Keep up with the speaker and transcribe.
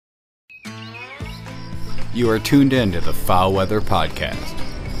You are tuned in to the Foul Weather Podcast,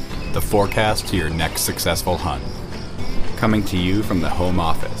 the forecast to your next successful hunt. Coming to you from the home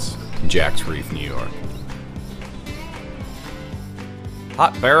office, Jack's Reef, New York.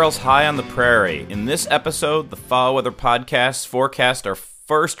 Hot barrels high on the prairie. In this episode, the Foul Weather Podcast forecast our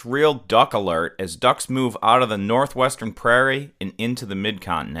first real duck alert as ducks move out of the northwestern prairie and into the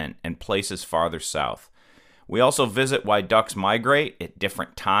mid-continent and places farther south. We also visit why ducks migrate at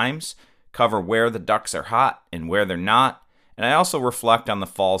different times, cover where the ducks are hot and where they're not, and I also reflect on the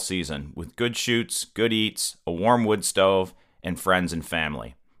fall season with good shoots, good eats, a warm wood stove, and friends and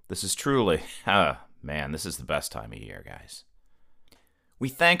family. This is truly, this is the best time of year, guys. We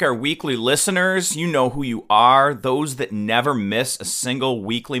thank our weekly listeners. You know who you are. Those that never miss a single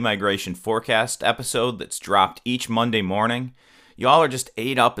weekly migration forecast episode that's dropped each Monday morning. Y'all are just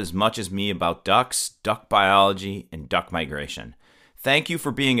ate up as much as me about ducks, duck biology, and duck migration. Thank you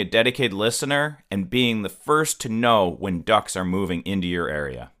for being a dedicated listener and being the first to know when ducks are moving into your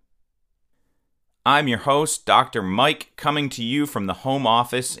area. I'm your host, Dr. Mike, coming to you from the home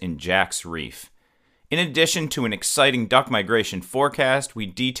office in Jack's Reef. In addition to an exciting duck migration forecast, we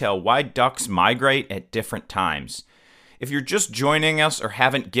detail why ducks migrate at different times. If you're just joining us or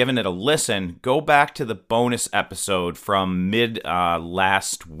haven't given it a listen, go back to the bonus episode from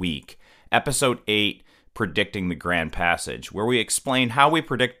last week, episode 8, Predicting the Grand Passage, where we explain how we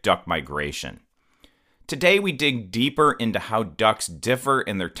predict duck migration. Today we dig deeper into how ducks differ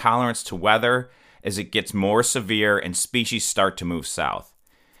in their tolerance to weather as it gets more severe and species start to move south.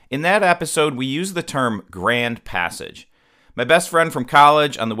 In that episode, we use the term Grand Passage. My best friend from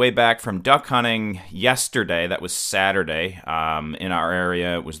college, on the way back from duck hunting yesterday, that was Saturday, in our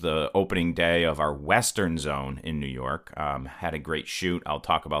area, it was the opening day of our Western Zone in New York. Had a great shoot. I'll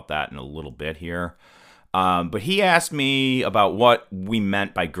talk about that in a little bit here. But he asked me about what we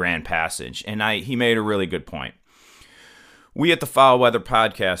meant by Grand Passage, and he made a really good point. We at the Foul Weather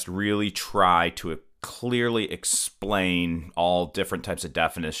Podcast really try to clearly explain all different types of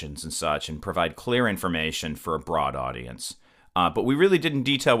definitions and such and provide clear information for a broad audience. But we really didn't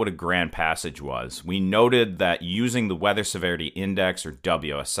detail what a grand passage was. We noted that using the Weather Severity Index, or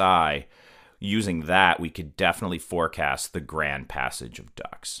WSI, using that, we could definitely forecast the grand passage of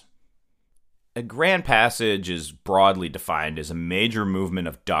ducks. A grand passage is broadly defined as a major movement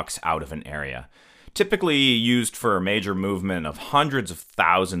of ducks out of an area, typically used for a major movement of hundreds of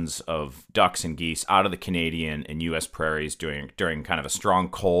thousands of ducks and geese out of the Canadian and U.S. prairies during kind of a strong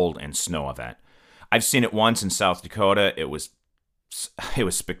cold and snow event. I've seen it once in South Dakota. It was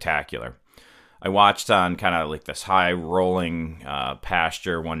spectacular. I watched on kind of like this high rolling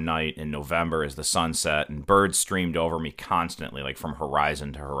pasture one night in November as the sun set, and birds streamed over me constantly, like from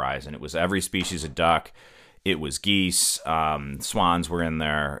horizon to horizon. It was every species of duck. It was geese, swans were in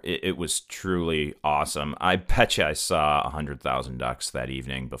there. It was truly awesome. I bet you I saw 100,000 ducks that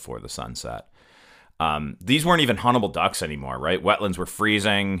evening before the sunset. These weren't even huntable ducks anymore, right? Wetlands were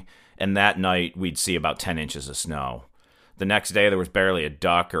freezing, and that night we'd see about 10 inches of snow. The next day there was barely a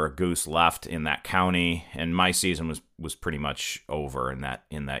duck or a goose left in that county, and my season was pretty much over in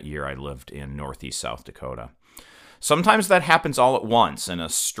that year I lived in northeast South Dakota. Sometimes that happens all at once, and a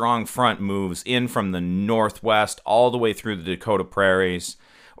strong front moves in from the northwest all the way through the Dakota prairies.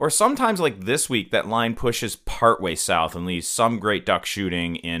 Or sometimes, like this week, that line pushes partway south and leaves some great duck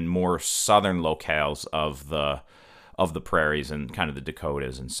shooting in more southern locales of the prairies and kind of the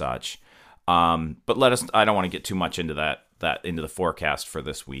Dakotas and such. But I don't want to get too much into that into the forecast for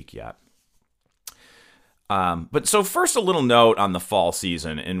this week yet. But so first, a little note on the fall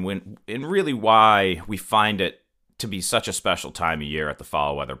season and really why we find it to be such a special time of year at the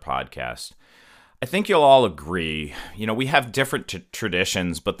Foul Weather Podcast. I think you'll all agree, we have different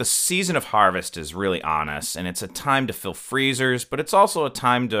traditions, but the season of harvest is really on us, and it's a time to fill freezers, but it's also a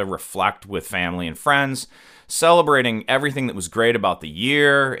time to reflect with family and friends, celebrating everything that was great about the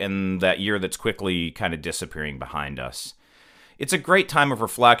year and that year that's quickly kind of disappearing behind us. It's a great time of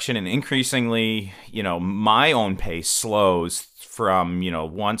reflection, and increasingly, my own pace slows from,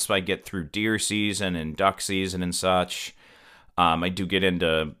 once I get through deer season and duck season and such. I do get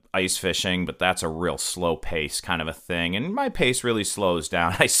into ice fishing, but that's a real slow pace kind of a thing, and my pace really slows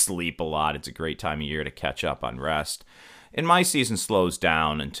down. I sleep a lot. It's a great time of year to catch up on rest. And my season slows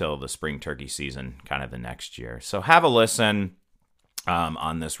down until the spring turkey season, kind of the next year. So have a listen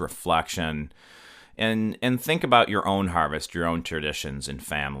on this reflection. And think about your own harvest, your own traditions and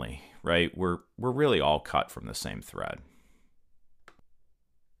family, right? We're really all cut from the same thread.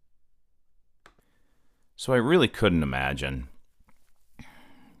 So I really couldn't imagine,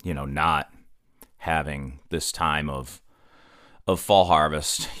 not having this time of fall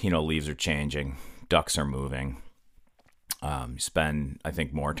harvest. Leaves are changing. ducks are moving. You spend, I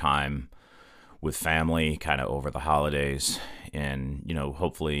think, more time with family kind of over the holidays, and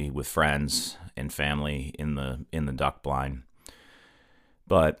hopefully with friends and family in the duck blind.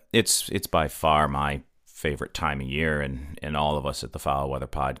 But it's by far my favorite time of year, and all of us at the Foul Weather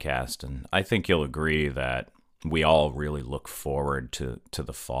Podcast, and I think you'll agree that we all really look forward to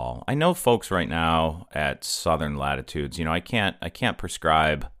the fall. I know folks right now at southern latitudes, I can't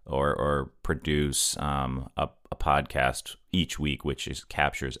prescribe or produce a podcast each week which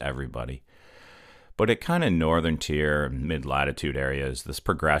captures everybody. But at kind of northern tier, mid-latitude areas, this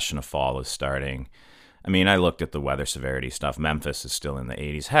progression of fall is starting. I mean, I looked at the weather severity stuff. Memphis is still in the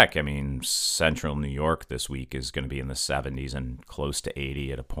 80s. Heck, I mean, central New York this week is going to be in the 70s and close to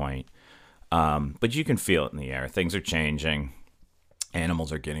 80 at a point. But you can feel it in the air. Things are changing.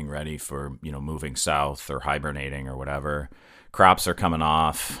 Animals are getting ready for, moving south or hibernating or whatever. Crops are coming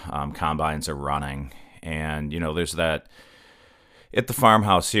off. Combines are running. And, there's that... At the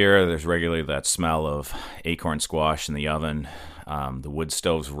farmhouse here, there's regularly that smell of acorn squash in the oven. The wood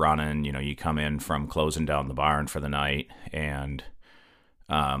stove's running. You come in from closing down the barn for the night, and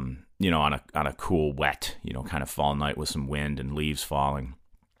on a cool, wet, kind of fall night with some wind and leaves falling,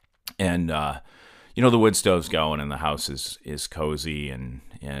 and the wood stove's going, and the house is cozy and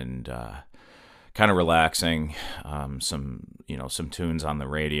kind of relaxing. Some tunes on the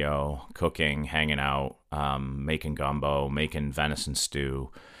radio, cooking, hanging out, making gumbo, making venison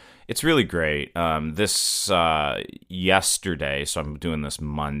stew. It's really great. This yesterday, so I'm doing this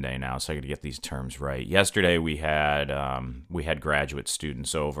Monday now, so I got to get these terms right. Yesterday we had graduate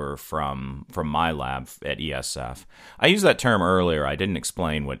students over from my lab at ESF. I used that term earlier. I didn't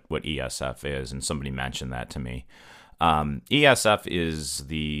explain what ESF is, and somebody mentioned that to me. ESF is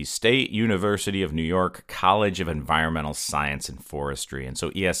the State University of New York College of Environmental Science and Forestry, and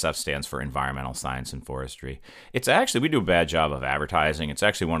so ESF stands for Environmental Science and Forestry. It's actually, we do a bad job of advertising. It's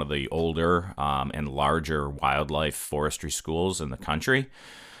actually one of the older and larger wildlife forestry schools in the country.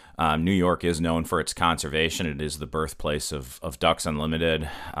 New York is known for its conservation. It is the birthplace of Ducks Unlimited,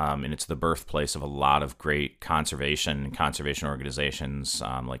 and it's the birthplace of a lot of great conservation organizations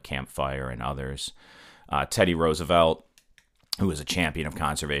like Campfire and others. Teddy Roosevelt, who is a champion of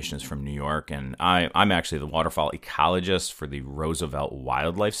conservation, is from New York, and I'm actually the waterfowl ecologist for the Roosevelt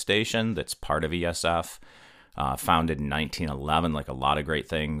Wildlife Station that's part of ESF, founded in 1911, like a lot of great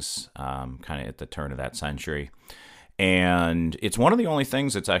things, kind of at the turn of that century. And it's one of the only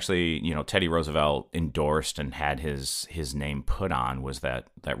things that's actually, Teddy Roosevelt endorsed and had his name put on, was that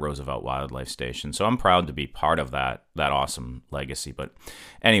Roosevelt Wildlife Station. So I'm proud to be part of that awesome legacy. But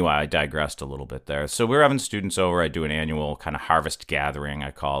anyway, I digressed a little bit there. So we're having students over. I do an annual kind of harvest gathering,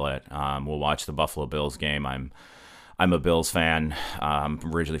 I call it. We'll watch the Buffalo Bills game. I'm a Bills fan. I'm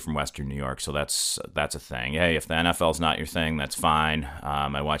originally from Western New York, so that's a thing. Hey, if the NFL's not your thing, that's fine.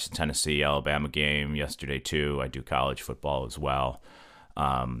 I watched the Tennessee-Alabama game yesterday, too. I do college football as well.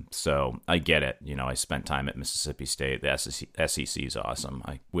 So I get it. I spent time at Mississippi State. The SEC is awesome.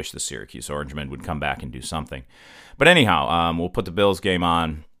 I wish the Syracuse Orangemen would come back and do something. But anyhow, we'll put the Bills game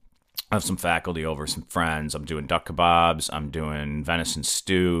on. I have some faculty over, some friends. I'm doing duck kebabs. I'm doing venison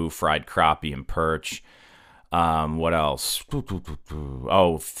stew, fried crappie and perch. What else?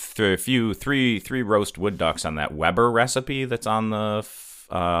 Oh, three roast wood ducks on that Weber recipe that's on the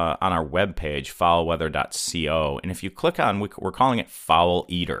on our webpage, foulweather.co. And if you click on, we're calling it Fowl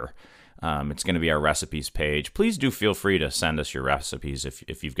Eater. It's going to be our recipes page. Please do feel free to send us your recipes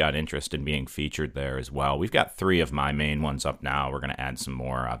if you've got interest in being featured there as well. We've got 3 of my main ones up now. We're going to add some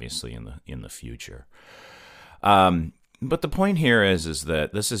more, obviously, in the future. But the point here is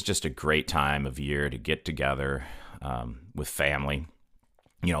that this is just a great time of year to get together with family,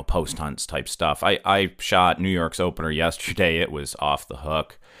 post-hunts type stuff. I shot New York's opener yesterday. It was off the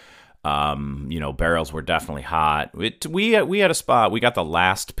hook. Barrels were definitely hot. We had a spot. We got the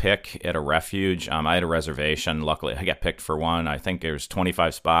last pick at a refuge. I had a reservation. Luckily, I got picked for one. I think there's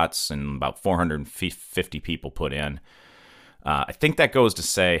 25 spots and about 450 people put in. I think that goes to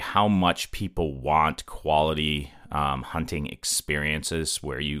say how much people want quality hunting experiences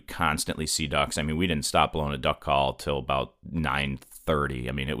where you constantly see ducks. I mean, we didn't stop blowing a duck call till about 9:30.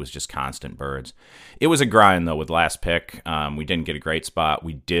 I mean, it was just constant birds. It was a grind, though, with last pick. We didn't get a great spot.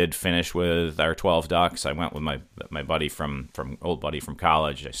 We did finish with our 12 ducks. I went with my buddy from old buddy from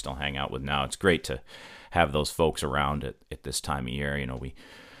college. I still hang out with now. It's great to have those folks around at this time of year. We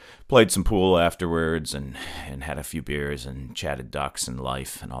played some pool afterwards and had a few beers and chatted ducks and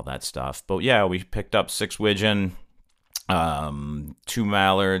life and all that stuff. But yeah, we picked up 6 widgeon, 2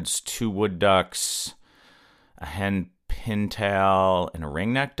 mallards, 2 wood ducks, a hen pintail, and a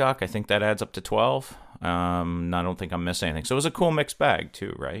ringneck duck. I think that adds up to 12. I don't think I'm missing anything. So it was a cool mixed bag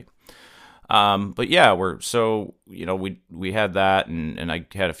too, right? But yeah, we had that, and I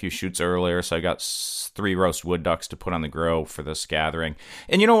had a few shoots earlier, so I got 3 roast wood ducks to put on the grill for this gathering.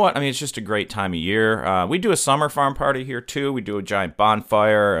 And you know what? I mean, it's just a great time of year. We do a summer farm party here too. We do a giant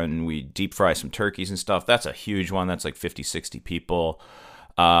bonfire, and we deep fry some turkeys and stuff. That's a huge one. That's like 50, 60 people.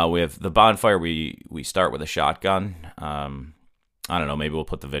 With the bonfire, we start with a shotgun. I don't know, maybe we'll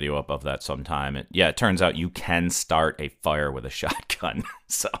put the video up of that sometime. It turns out you can start a fire with a shotgun.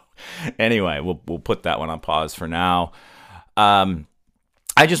 So anyway, we'll put that one on pause for now.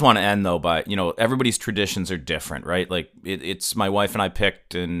 I just want to end, though, by, everybody's traditions are different, right? Like, it's my wife and I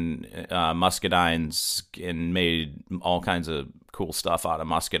picked muscadines and made all kinds of cool stuff out of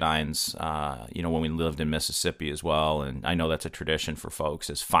muscadines, when we lived in Mississippi as well. And I know that's a tradition for folks,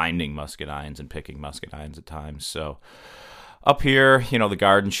 is finding muscadines and picking muscadines at times. So up here, the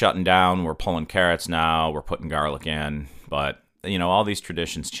garden's shutting down. We're pulling carrots now. We're putting garlic in. But, all these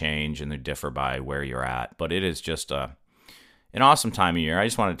traditions change and they differ by where you're at. But it is just an awesome time of year. I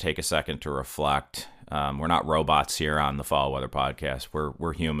just want to take a second to reflect. We're not robots here on the Fall Weather Podcast.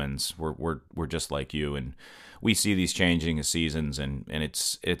 We're humans. We're just like you. And we see these changing seasons. And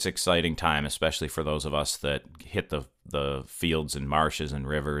it's exciting time, especially for those of us that hit the fields and marshes and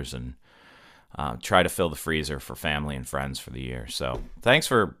rivers and try to fill the freezer for family and friends for the year. So thanks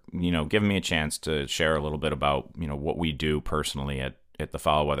for, giving me a chance to share a little bit about, what we do personally at the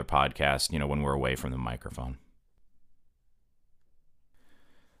Foul Weather Podcast, when we're away from the microphone.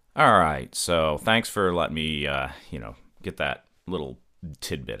 All right. So thanks for letting me, get that little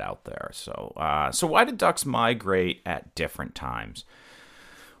tidbit out there. So why did ducks migrate at different times?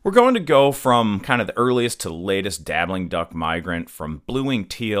 We're going to go from kind of the earliest to the latest dabbling duck migrant, from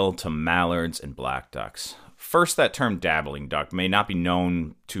blue-winged teal to mallards and black ducks. First, that term dabbling duck may not be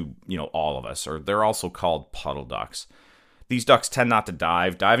known to, all of us, or they're also called puddle ducks. These ducks tend not to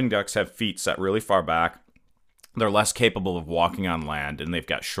dive. Diving ducks have feet set really far back. They're less capable of walking on land, and they've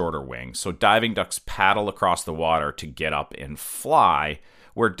got shorter wings. So diving ducks paddle across the water to get up and fly,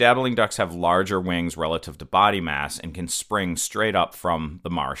 where dabbling ducks have larger wings relative to body mass and can spring straight up from the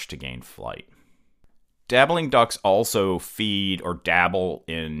marsh to gain flight. Dabbling ducks also feed or dabble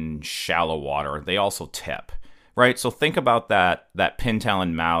in shallow water. They also tip, right? So think about that pintail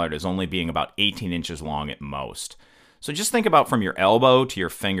and mallard as only being about 18 inches long at most. So just think about from your elbow to your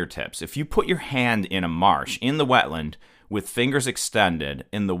fingertips. If you put your hand in a marsh, in the wetland, with fingers extended,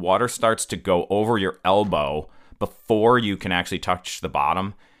 and the water starts to go over your elbow before you can actually touch the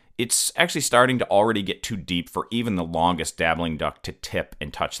bottom, it's actually starting to already get too deep for even the longest dabbling duck to tip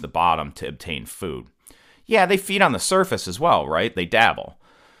and touch the bottom to obtain food. Yeah, they feed on the surface as well, right? They dabble.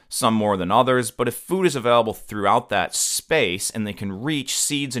 Some more than others, but if food is available throughout that space and they can reach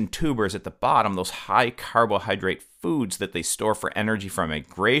seeds and tubers at the bottom, those high carbohydrate foods that they store for energy from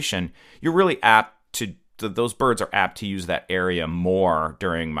migration, you're really those birds are apt to use that area more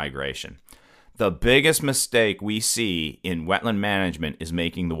during migration. The biggest mistake we see in wetland management is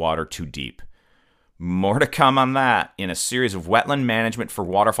making the water too deep. More to come on that in a series of wetland management for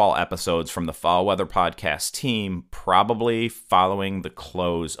waterfowl episodes from the Foul Weather Podcast team, probably following the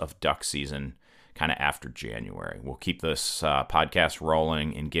close of duck season, kind of after January. We'll keep this podcast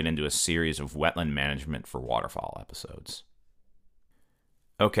rolling and get into a series of wetland management for waterfowl episodes.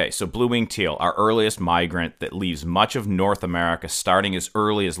 Okay, so blue-winged teal, our earliest migrant that leaves much of North America starting as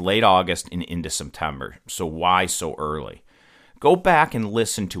early as late August and into September. So why so early? Go back and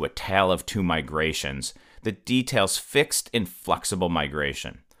listen to A Tale of Two Migrations that details fixed and flexible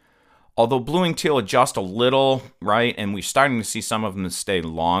migration. Although blue-winged teal adjust a little, right, and we're starting to see some of them stay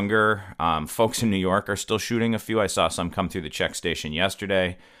longer. Folks in New York are still shooting a few. I saw some come through the check station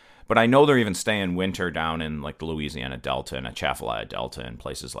yesterday. But I know they're even staying winter down in like the Louisiana Delta and Atchafalaya Delta and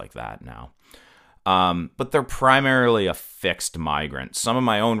places like that now. But they're primarily a fixed migrant. Some of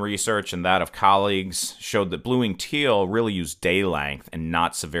my own research and that of colleagues showed that blue-winged teal really use day length and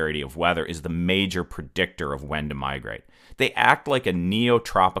not severity of weather is the major predictor of when to migrate. They act like a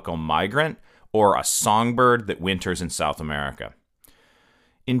neotropical migrant or a songbird that winters in South America.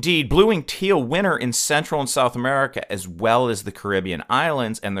 Indeed, blue-winged teal winter in Central and South America as well as the Caribbean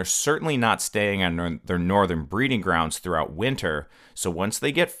islands, and they're certainly not staying on their northern breeding grounds throughout winter. So once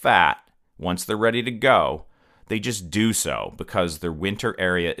they get fat, once they're ready to go, they just do so because their winter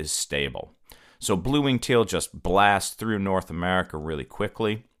area is stable. So blue-winged teal just blast through North America really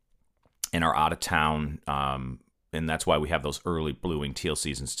quickly and are out of town, and that's why we have those early blue-winged teal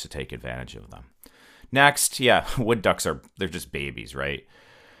seasons to take advantage of them. Next, wood ducks they're just babies, right?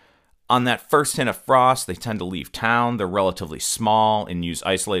 On that first hint of frost, they tend to leave town. They're relatively small and use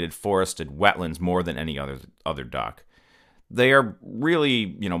isolated forested wetlands more than any other duck. They are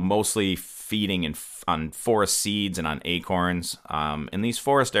really, mostly feeding on forest seeds and on acorns. And these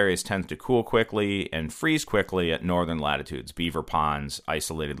forest areas tend to cool quickly and freeze quickly at northern latitudes. Beaver ponds,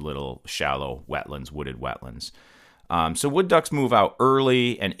 isolated little shallow wetlands, wooded wetlands. So wood ducks move out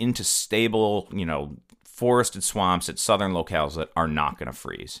early and into stable, forested swamps at southern locales that are not going to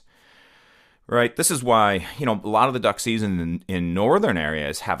freeze. Right? This is why, a lot of the duck season in northern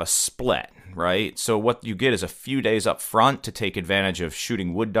areas have a split, right? So what you get is a few days up front to take advantage of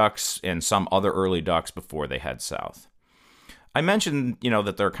shooting wood ducks and some other early ducks before they head south. I mentioned,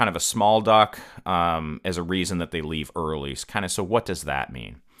 that they're kind of a small duck as a reason that they leave early. So what does that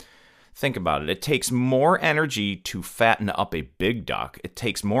mean? Think about it. It takes more energy to fatten up a big duck. It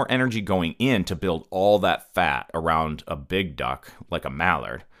takes more energy going in to build all that fat around a big duck, like a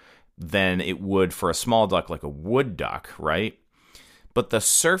mallard, than it would for a small duck like a wood duck, right? But the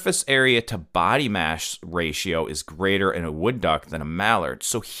surface area to body mass ratio is greater in a wood duck than a mallard,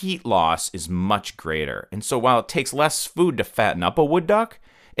 so heat loss is much greater. And so while it takes less food to fatten up a wood duck,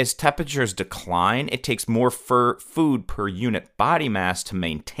 as temperatures decline, it takes more food per unit body mass to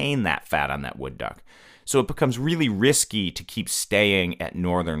maintain that fat on that wood duck. So it becomes really risky to keep staying at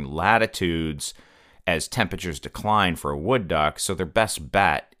northern latitudes as temperatures decline for a wood duck, so their best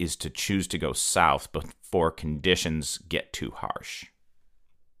bet is to choose to go south before conditions get too harsh.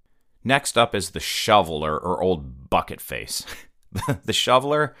 Next up is the shoveler, or old bucket face. The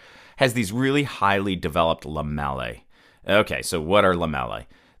shoveler has these really highly developed lamellae. Okay, so what are lamellae?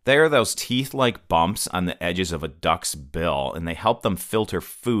 They are those teeth-like bumps on the edges of a duck's bill, and they help them filter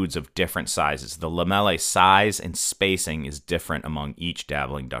foods of different sizes. The lamellae size and spacing is different among each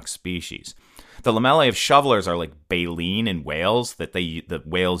dabbling duck species. The lamellae of shovelers are like baleen in whales that the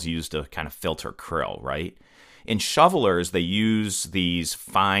whales use to kind of filter krill, right? In shovelers, they use these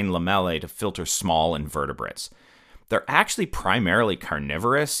fine lamellae to filter small invertebrates. They're actually primarily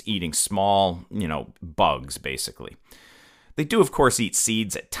carnivorous, eating small, bugs, basically. They do, of course, eat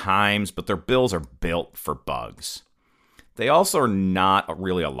seeds at times, but their bills are built for bugs. They also are not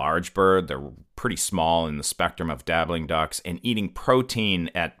really a large bird. They're pretty small in the spectrum of dabbling ducks, and eating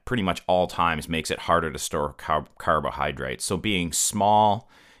protein at pretty much all times makes it harder to store carbohydrates. So being small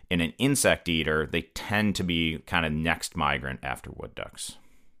and an insect eater, they tend to be kind of next migrant after wood ducks.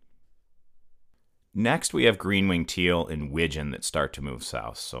 Next, we have green-winged teal and widgeon that start to move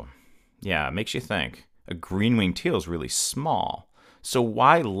south. So, yeah, it makes you think. A green-winged teal is really small. So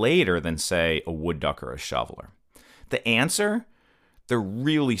why later than, say, a wood duck or a shoveler? The answer? They're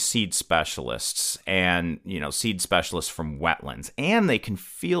really seed specialists and, seed specialists from wetlands. And they can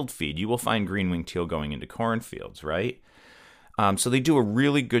field feed. You will find green-winged teal going into cornfields, right? So they do a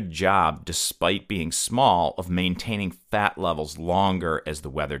really good job, despite being small, of maintaining fat levels longer as the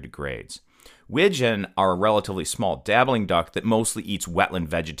weather degrades. Widgeon are a relatively small dabbling duck that mostly eats wetland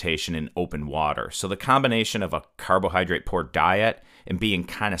vegetation in open water. So the combination of a carbohydrate-poor diet and being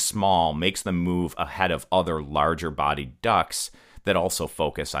kind of small makes them move ahead of other larger-bodied ducks that also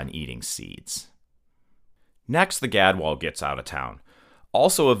focus on eating seeds. Next, the gadwall gets out of town.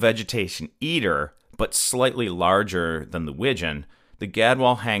 Also a vegetation eater, but slightly larger than the widgeon, the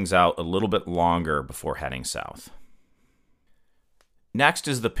gadwall hangs out a little bit longer before heading south. Next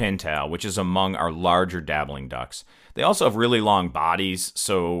is the pintail, which is among our larger dabbling ducks. They also have really long bodies,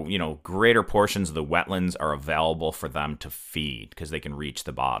 so, greater portions of the wetlands are available for them to feed because they can reach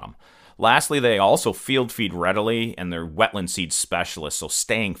the bottom. Lastly, they also field feed readily, and they're wetland seed specialists, so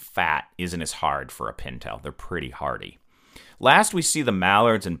staying fat isn't as hard for a pintail. They're pretty hardy. Last, we see the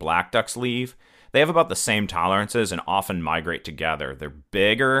mallards and black ducks leave. They have about the same tolerances and often migrate together. They're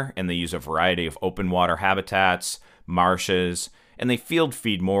bigger, and they use a variety of open water habitats, marshes, and they field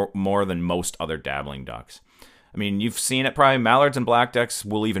feed more than most other dabbling ducks. I mean, you've seen it probably. Mallards and black ducks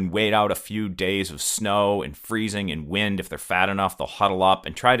will even wait out a few days of snow and freezing and wind. If they're fat enough, they'll huddle up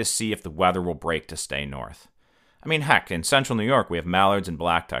and try to see if the weather will break to stay north. I mean, heck, in central New York, we have mallards and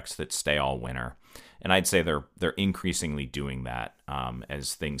black ducks that stay all winter. And I'd say they're increasingly doing that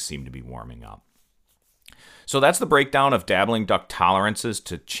as things seem to be warming up. So that's the breakdown of dabbling duck tolerances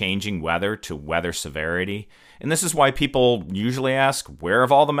to changing weather, to weather severity. And this is why people usually ask, where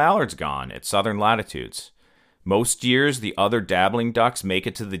have all the mallards gone at southern latitudes? Most years, the other dabbling ducks make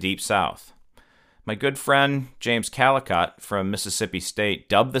it to the deep south. My good friend James Callicutt from Mississippi State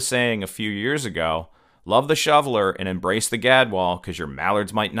dubbed the saying a few years ago, love the shoveler and embrace the gadwall because your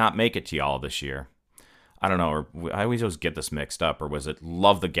mallards might not make it to y'all this year. I don't know, or I always get this mixed up, or was it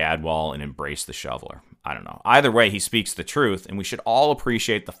love the gadwall and embrace the shoveler? I don't know. Either way, he speaks the truth, and we should all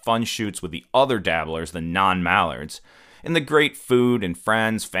appreciate the fun shoots with the other dabblers, the non-mallards, and the great food and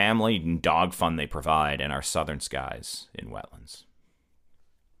friends, family, and dog fun they provide in our southern skies in wetlands.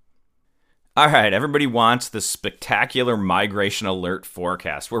 All right, everybody wants the spectacular migration alert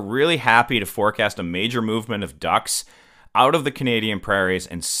forecast. We're really happy to forecast a major movement of ducks out of the Canadian prairies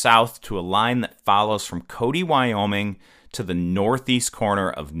and south to a line that follows from Cody, Wyoming to the northeast corner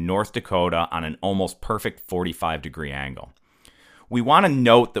of North Dakota on an almost perfect 45-degree angle. We want to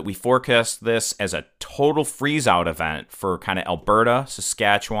note that we forecast this as a total freeze-out event for kind of Alberta,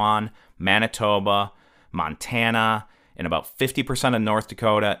 Saskatchewan, Manitoba, Montana, and about 50% of North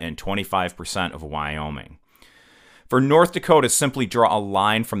Dakota and 25% of Wyoming. For North Dakota, simply draw a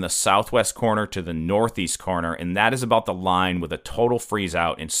line from the southwest corner to the northeast corner, and that is about the line with a total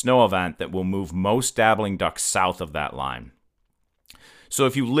freeze-out and snow event that will move most dabbling ducks south of that line. So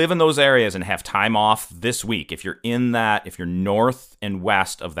if you live in those areas and have time off this week, if you're north and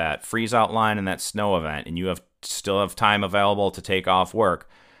west of that freeze-out line and that snow event, and you still have time available to take off work,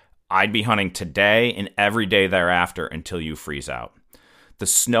 I'd be hunting today and every day thereafter until you freeze out. The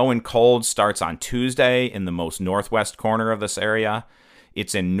snow and cold starts on Tuesday in the most northwest corner of this area.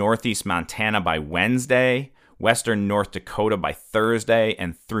 It's in northeast Montana by Wednesday, western North Dakota by Thursday,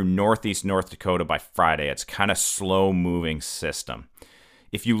 and through northeast North Dakota by Friday. It's kind of slow-moving system.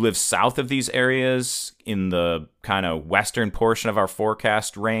 If you live south of these areas in the kind of western portion of our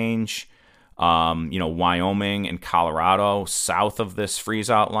forecast range, Wyoming and Colorado, south of this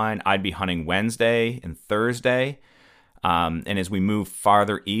freeze-out line, I'd be hunting Wednesday and Thursday. And as we move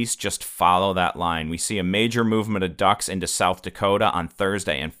farther east, just follow that line. We see a major movement of ducks into South Dakota on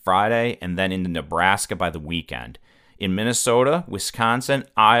Thursday and Friday, and then into Nebraska by the weekend. In Minnesota, Wisconsin,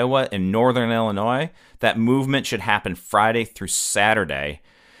 Iowa, and northern Illinois, that movement should happen Friday through Saturday.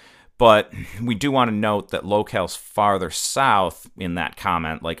 But we do want to note that locales farther south in that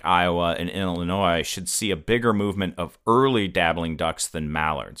comment, like Iowa and Illinois, should see a bigger movement of early dabbling ducks than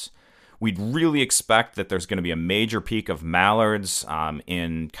mallards. We'd really expect that there's going to be a major peak of mallards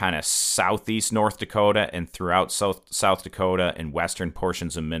in kind of southeast North Dakota and throughout South Dakota and western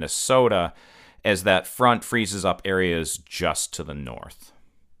portions of Minnesota as that front freezes up areas just to the north.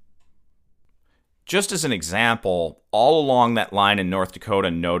 Just as an example, all along that line in North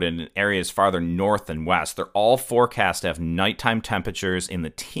Dakota noted in areas farther north and west, they're all forecast to have nighttime temperatures in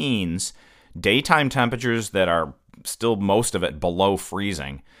the teens, daytime temperatures that are still most of it below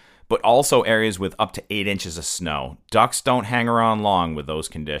freezing, but also areas with up to 8 inches of snow. Ducks don't hang around long with those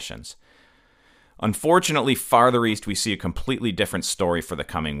conditions. Unfortunately, farther east, we see a completely different story for the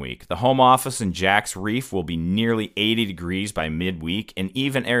coming week. The home office in Jack's Reef will be nearly 80 degrees by midweek, and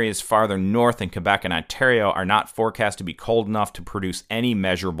even areas farther north in Quebec and Ontario are not forecast to be cold enough to produce any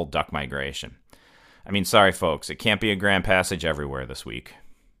measurable duck migration. I mean, sorry folks, it can't be a Grand Passage everywhere this week.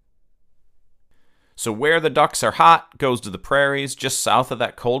 So where the ducks are hot goes to the prairies just south of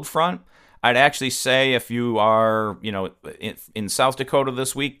that cold front. I'd actually say if you are, in South Dakota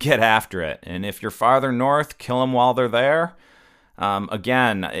this week, get after it. And if you're farther north, kill them while they're there.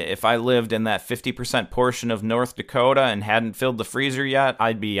 Again, if I lived in that 50% portion of North Dakota and hadn't filled the freezer yet,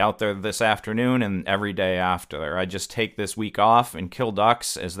 I'd be out there this afternoon and every day after. I'd just take this week off and kill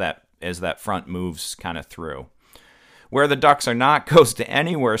ducks as that front moves kind of through. Where the ducks are not goes to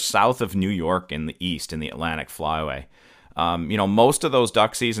anywhere south of New York in the east in the Atlantic Flyway. Most of those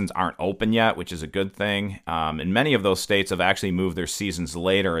duck seasons aren't open yet, which is a good thing. And many of those states have actually moved their seasons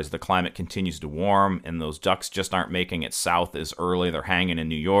later as the climate continues to warm, and those ducks just aren't making it south as early. They're hanging in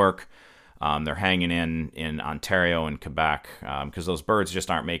New York. They're hanging in Ontario and Quebec because those birds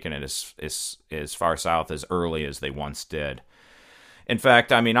just aren't making it as far south as early as they once did. In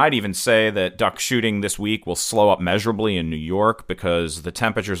fact, I'd even say that duck shooting this week will slow up measurably in New York because the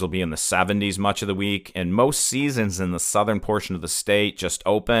temperatures will be in the 70s much of the week, and most seasons in the southern portion of the state just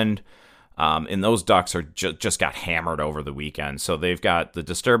opened, and those ducks are just got hammered over the weekend. So they've got the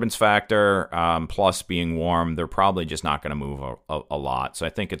disturbance factor, plus being warm. They're probably just not going to move a lot. So I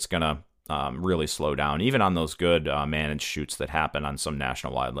think it's going to really slow down, even on those good managed shoots that happen on some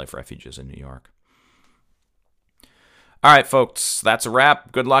national wildlife refuges in New York. All right, folks, that's a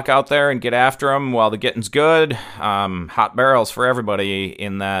wrap. Good luck out there and get after them while the getting's good. Hot barrels for everybody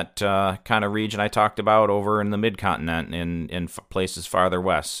in that kind of region I talked about over in the mid-continent in places farther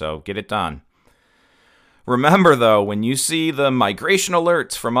west, so get it done. Remember, though, when you see the migration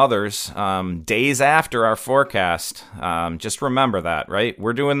alerts from others days after our forecast, just remember that, right?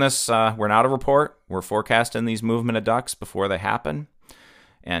 We're doing this, we're not a report. We're forecasting these movement of ducks before they happen.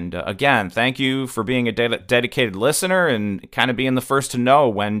 And again, thank you for being a dedicated listener and kind of being the first to know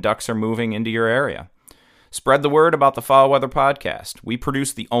when ducks are moving into your area. Spread the word about the Foul Weather Podcast. We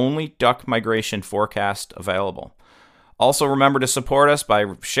produce the only duck migration forecast available. Also, remember to support us by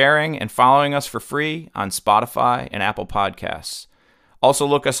sharing and following us for free on Spotify and Apple Podcasts. Also,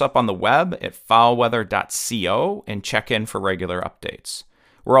 look us up on the web at foulweather.co and check in for regular updates.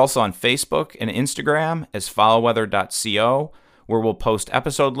 We're also on Facebook and Instagram as foulweather.co, where we'll post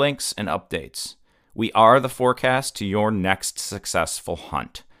episode links and updates. We are the forecast to your next successful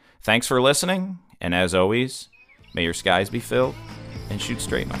hunt. Thanks for listening, and as always, may your skies be filled and shoot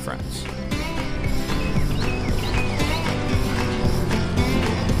straight, my friends.